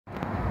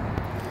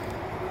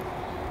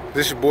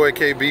This is your boy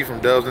KB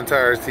from Dubs and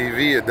Tires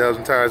TV at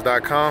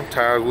dubsandtires.com.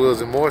 Tires, wheels,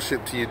 and more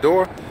shipped to your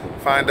door.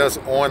 Find us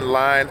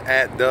online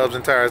at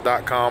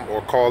dubsandtires.com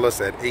or call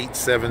us at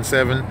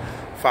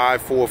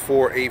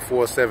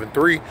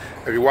 877-544-8473.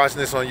 If you're watching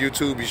this on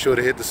YouTube, be sure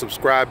to hit the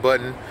subscribe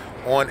button.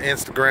 On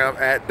Instagram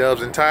at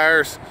Dubs and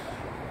Tires.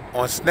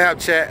 On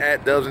Snapchat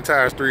at Dubs and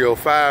Tires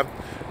 305.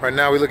 Right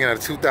now we're looking at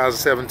a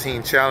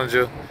 2017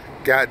 Challenger.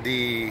 Got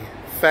the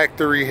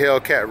factory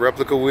Hellcat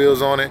replica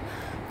wheels on it.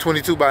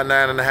 22 by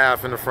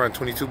 9.5 in the front,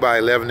 22 by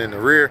 11 in the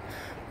rear.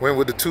 Went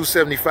with the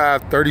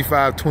 275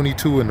 35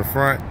 22 in the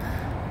front.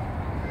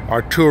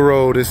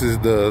 Arturo, this is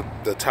the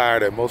tire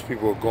that most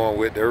people are going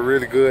with. They're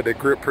really good, they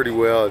grip pretty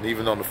well, and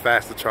even on the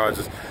faster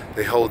charges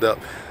they hold up.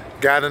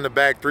 Got in the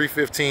back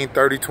 315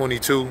 30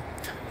 22.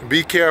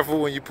 Be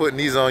careful when you're putting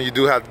these on. You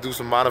do have to do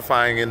some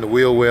modifying in the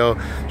wheel well,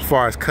 as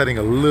far as cutting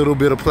a little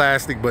bit of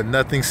plastic, but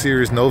nothing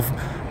serious, no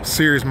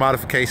serious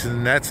modifications,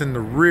 and that's in the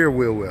rear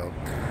wheel well.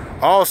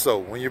 Also,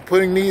 when you're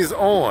putting these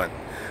on,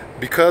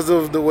 because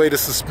of the way the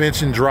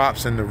suspension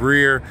drops in the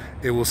rear,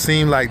 it will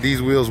seem like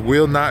these wheels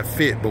will not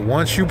fit. But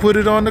once you put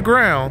it on the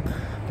ground,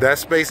 that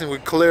spacing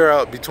would clear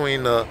out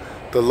between the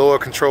lower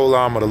control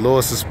arm or the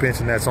lower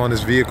suspension that's on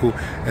this vehicle,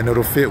 and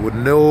it'll fit with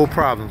no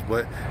problems.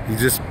 But you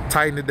just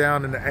tighten it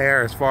down in the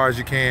air as far as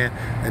you can,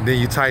 and then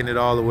you tighten it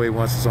all the way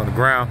once it's on the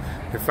ground.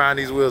 You can find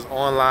these wheels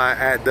online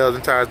at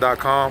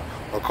dubsandtires.com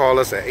or call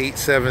us at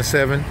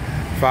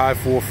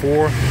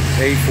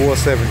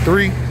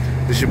 877-544-8473.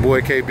 This is your boy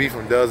KB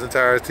from Dubs and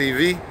Tires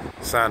TV,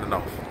 signing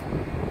off.